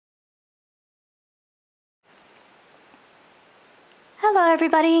Hello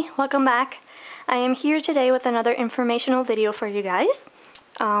everybody, welcome back. I am here today with another informational video for you guys.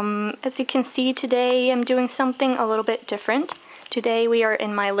 As you can see today I'm doing something a little bit different. Today we are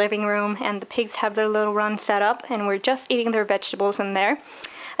in my living room and the pigs have their little run set up and we're just eating their vegetables in there.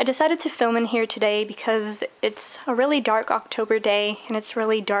 I decided to film in here today because it's a really dark October day and it's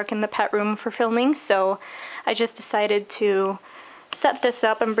really dark in the pet room for filming, so I just decided to set this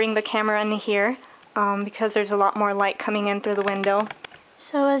up and bring the camera in here. Because there's a lot more light coming in through the window.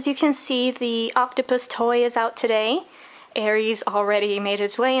 So as you can see, the octopus toy is out today. Aries already made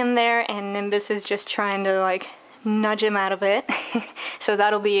his way in there and Nimbus is just trying to nudge him out of it. So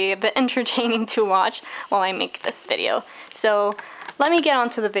that'll be a bit entertaining to watch while I make this video. So let me get on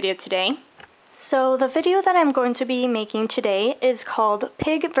to the video today. So the video that I'm going to be making today is called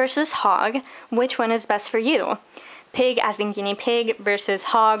Pig versus Hog, which one is best for you? Pig as in guinea pig versus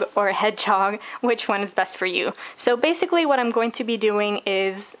hog or hedgehog, which one is best for you? So basically what I'm going to be doing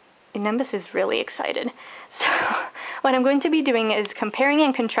is, Nimbus is really excited. So what I'm going to be doing is comparing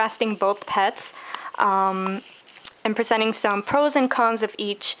and contrasting both pets and presenting some pros and cons of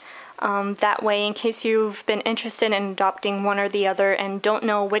each. That way, in case you've been interested in adopting one or the other and don't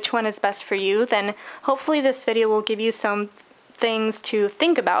know which one is best for you, then hopefully this video will give you some things to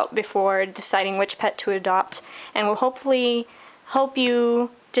think about before deciding which pet to adopt, and will hopefully help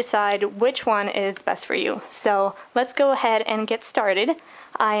you decide which one is best for you. So let's go ahead and get started.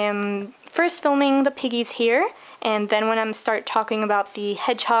 I am first filming the piggies here, and then when I start talking about the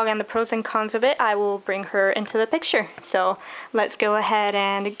hedgehog and the pros and cons of it, I will bring her into the picture. So let's go ahead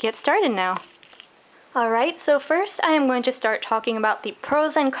and get started now. Alright, so first I am going to start talking about the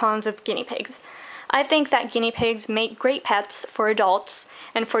pros and cons of guinea pigs. I think that guinea pigs make great pets for adults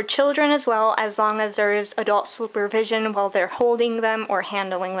and for children as well, as long as there is adult supervision while they're holding them or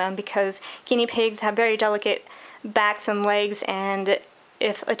handling them, because guinea pigs have very delicate backs and legs, and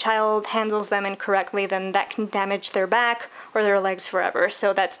if a child handles them incorrectly, then that can damage their back or their legs forever.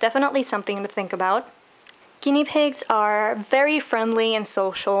 So that's definitely something to think about. Guinea pigs are very friendly and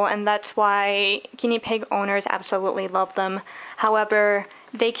social, and that's why guinea pig owners absolutely love them. However,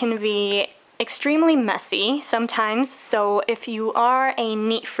 they can be extremely messy sometimes, so if you are a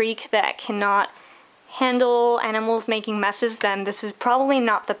neat freak that cannot handle animals making messes, then this is probably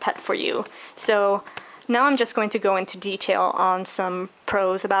not the pet for you. So now I'm just going to go into detail on some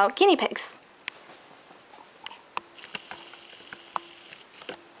pros about guinea pigs.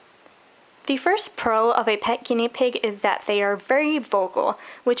 The first pro of a pet guinea pig is that they are very vocal,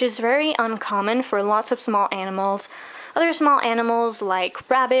 which is very uncommon for lots of small animals. Other small animals like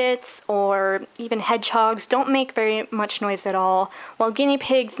rabbits or even hedgehogs don't make very much noise at all, while guinea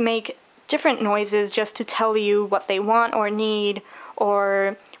pigs make different noises just to tell you what they want or need,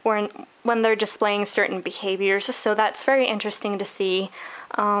 or when they're displaying certain behaviors, so that's very interesting to see.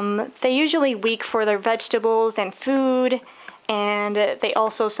 They usually weak for their vegetables and food, and they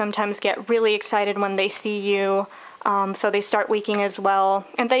also sometimes get really excited when they see you. So they start weaking as well.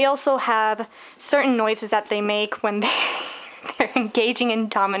 And they also have certain noises that they make when they're engaging in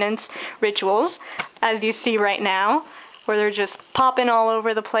dominance rituals, as you see right now, where they're just popping all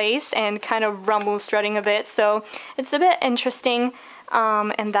over the place and kind of rumble strutting a bit. So it's a bit interesting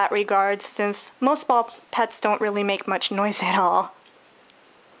in that regard, since most small pets don't really make much noise at all.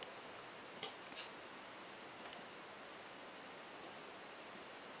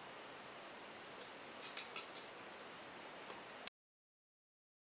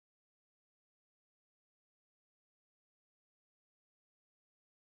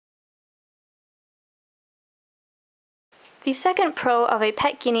 The second pro of a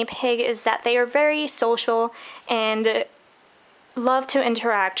pet guinea pig is that they are very social and love to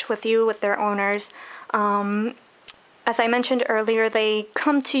interact with you, with their owners. As I mentioned earlier, they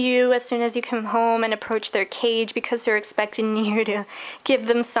come to you as soon as you come home and approach their cage because they're expecting you to give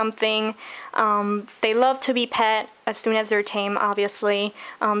them something. They love to be pet as soon as they're tame, obviously.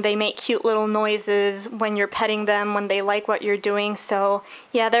 They make cute little noises when you're petting them, when they like what you're doing. So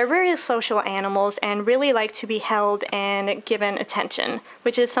yeah, they're very social animals and really like to be held and given attention,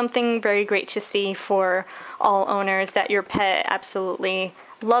 which is something very great to see for all owners, that your pet absolutely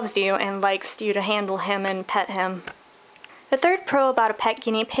loves you and likes you to handle him and pet him. The third pro about a pet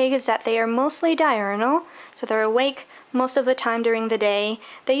guinea pig is that they are mostly diurnal, so they're awake most of the time during the day.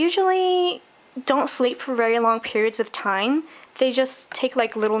 They usually don't sleep for very long periods of time. They just take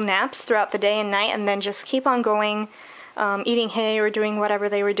little naps throughout the day and night and then just keep on going, eating hay or doing whatever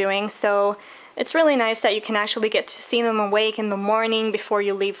they were doing. So it's really nice that you can actually get to see them awake in the morning before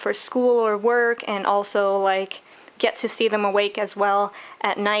you leave for school or work, and also get to see them awake as well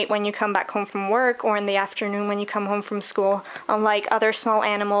at night when you come back home from work or in the afternoon when you come home from school, unlike other small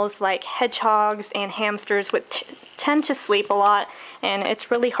animals like hedgehogs and hamsters, which tend to sleep a lot, and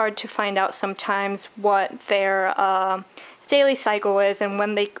it's really hard to find out sometimes what their daily cycle is and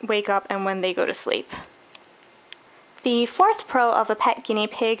when they wake up and when they go to sleep. The fourth pro of a pet guinea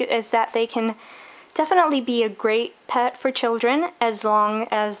pig is that they can definitely be a great pet for children as long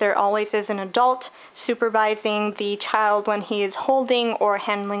as there always is an adult supervising the child when he is holding or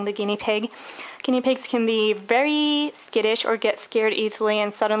handling the guinea pig. Guinea pigs can be very skittish or get scared easily,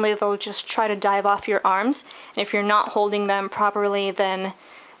 and suddenly they'll just try to dive off your arms. And if you're not holding them properly, then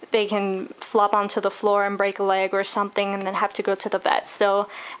they can flop onto the floor and break a leg or something and then have to go to the vet. So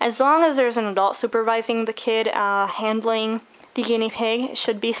as long as there's an adult supervising the kid handling the guinea pig, it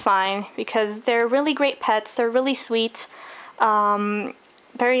should be fine, because they're really great pets. They're really sweet,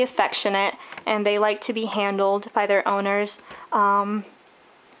 very affectionate, and they like to be handled by their owners.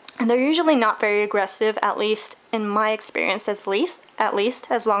 And they're usually not very aggressive, at least in my experience, at least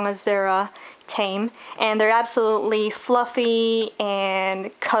as long as they're tame. And they're absolutely fluffy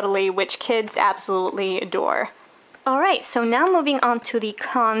and cuddly, which kids absolutely adore. Alright, so now moving on to the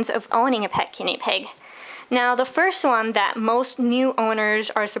cons of owning a pet guinea pig. Now, the first one that most new owners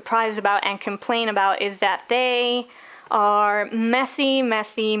are surprised about and complain about is that they are messy,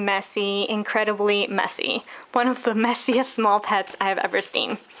 incredibly messy. One of the messiest small pets I have ever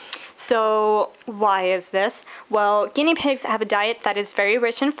seen. So why is this? Well, guinea pigs have a diet that is very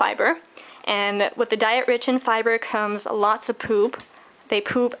rich in fiber, and with the diet rich in fiber comes lots of poop. They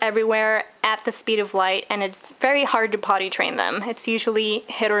poop everywhere at the speed of light, and it's very hard to potty train them. It's usually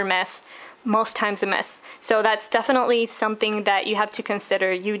hit or miss, most times a miss. So that's definitely something that you have to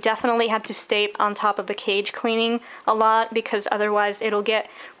consider. You definitely have to stay on top of the cage cleaning a lot, because otherwise it'll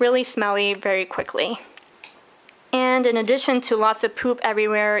get really smelly very quickly. And in addition to lots of poop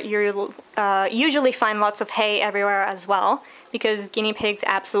everywhere, you'll usually find lots of hay everywhere as well, because guinea pigs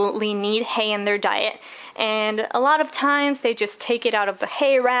absolutely need hay in their diet. And a lot of times they just take it out of the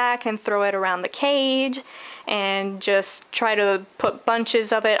hay rack and throw it around the cage and just try to put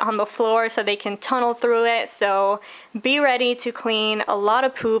bunches of it on the floor so they can tunnel through it. So be ready to clean a lot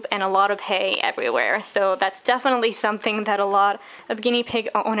of poop and a lot of hay everywhere. So that's definitely something that a lot of guinea pig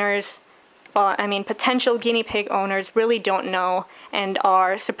owners, potential guinea pig owners, really don't know and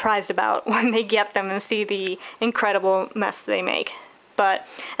are surprised about when they get them and see the incredible mess they make. But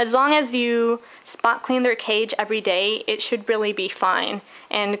as long as you spot clean their cage every day, it should really be fine,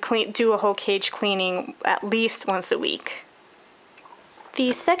 and do a whole cage cleaning at least once a week.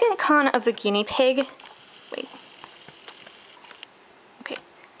 The second con of the guinea pig,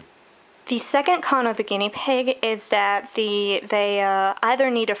 The second con of the guinea pig is that they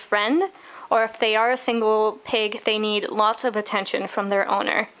either need a friend, or if they are a single pig, they need lots of attention from their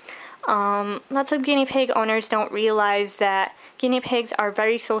owner. Lots of guinea pig owners don't realize that guinea pigs are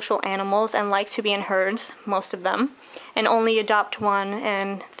very social animals and like to be in herds, most of them, and only adopt one,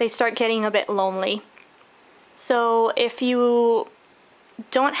 and they start getting a bit lonely. So if you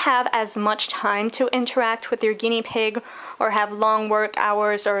don't have as much time to interact with your guinea pig, or have long work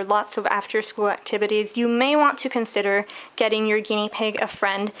hours or lots of after-school activities, you may want to consider getting your guinea pig a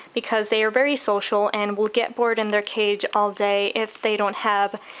friend, because they are very social and will get bored in their cage all day if they don't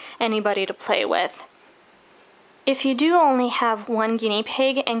have anybody to play with. If you do only have one guinea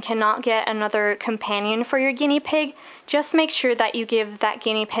pig and cannot get another companion for your guinea pig, just make sure that you give that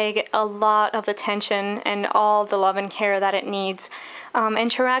guinea pig a lot of attention and all the love and care that it needs.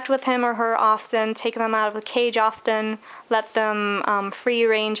 Interact with him or her often, take them out of the cage often, let them free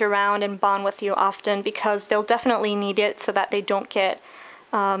range around and bond with you often, because they'll definitely need it so that they don't get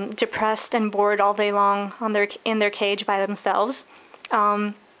depressed and bored all day long in their cage by themselves.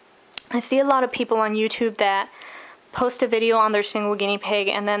 I see a lot of people on YouTube that post a video on their single guinea pig,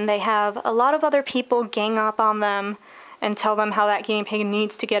 and then they have a lot of other people gang up on them and tell them how that guinea pig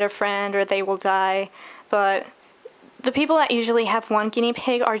needs to get a friend or they will die. But the people that usually have one guinea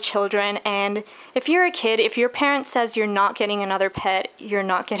pig are children, and if you're a kid, if your parent says you're not getting another pet, you're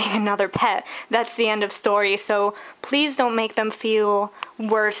not getting another pet. That's the end of story. So please don't make them feel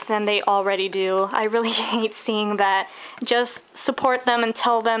worse than they already do. I really hate seeing that. Just support them and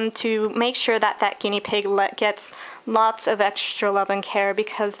tell them to make sure that that guinea pig gets lots of extra love and care,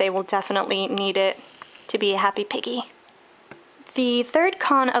 because they will definitely need it to be a happy piggy. The third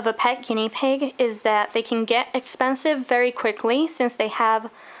con of a pet guinea pig is that they can get expensive very quickly, since they have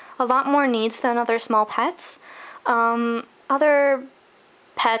a lot more needs than other small pets. Other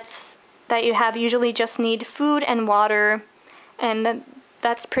pets that you have usually just need food and water, and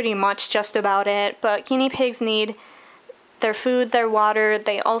that's pretty much just about it. But guinea pigs need their food, their water.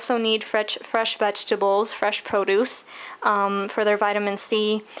 They also need fresh vegetables, fresh produce for their vitamin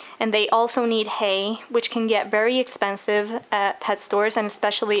C. And they also need hay, which can get very expensive at pet stores, and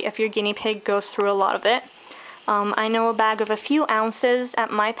especially if your guinea pig goes through a lot of it. I know a bag of a few ounces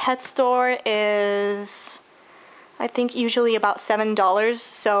at my pet store is, I think, usually about $7,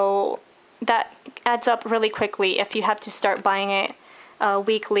 so that adds up really quickly if you have to start buying it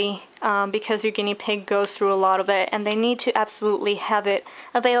weekly because your guinea pig goes through a lot of it, and they need to absolutely have it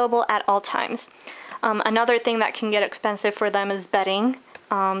available at all times. Another thing that can get expensive for them is bedding,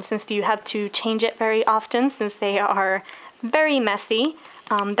 since you have to change it very often since they are very messy.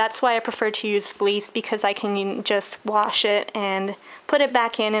 That's why I prefer to use fleece, because I can just wash it and put it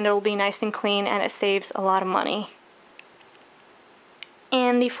back in and it'll be nice and clean, and it saves a lot of money.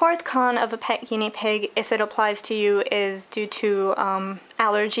 And the fourth con of a pet guinea pig, if it applies to you, is due to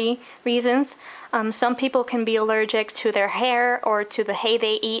allergy reasons. Some people can be allergic to their hair or to the hay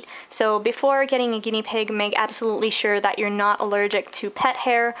they eat, so before getting a guinea pig, make absolutely sure that you're not allergic to pet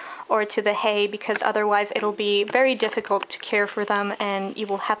hair or to the hay, because otherwise it'll be very difficult to care for them and you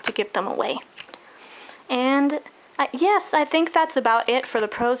will have to give them away. And yes, I think that's about it for the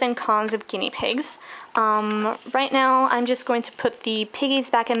pros and cons of guinea pigs. Right now I'm just going to put the piggies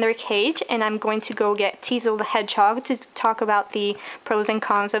back in their cage, and I'm going to go get Teasel the hedgehog to talk about the pros and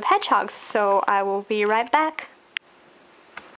cons of hedgehogs. So I will be right back.